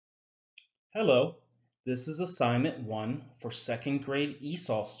Hello, this is assignment 1 for second grade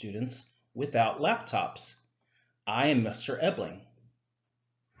ESOL students without laptops. I am Mr. Ebling.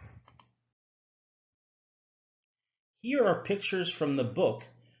 Here are pictures from the book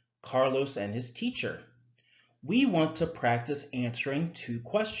Carlos and His Teacher. We want to practice answering 2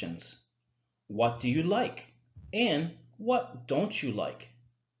 questions. What do you like? And what don't you like?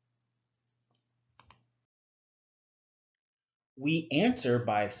 We answer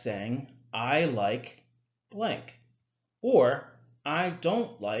by saying, I like blank, or I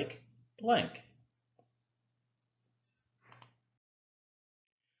don't like blank.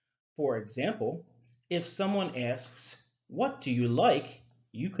 For example, if someone asks, what do you like?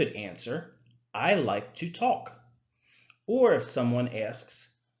 You could answer, I like to talk. Or if someone asks,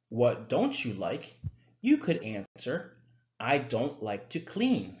 what don't you like? You could answer, I don't like to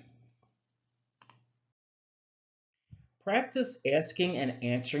clean. Practice asking and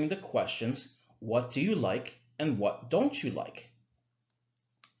answering the questions, what do you like and what don't you like?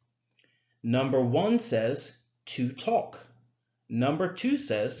 Number 1 says, to talk. Number 2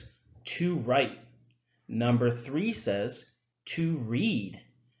 says, to write. Number 3 says, to read.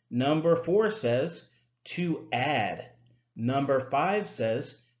 Number 4 says, to add. Number 5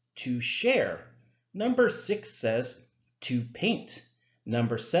 says, to share. Number 6 says, to paint.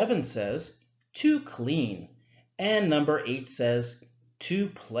 Number 7 says, to clean. And number 8 says, to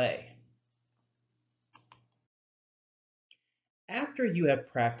play. After you have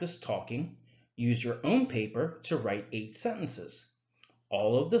practiced talking, use your own paper to write 8 sentences.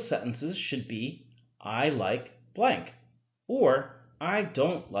 All of the sentences should be, I like blank, or I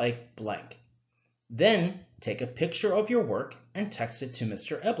don't like blank. Then take a picture of your work and text it to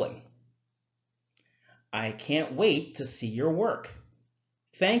Mr. Ebling. I can't wait to see your work.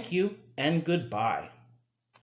 Thank you and goodbye.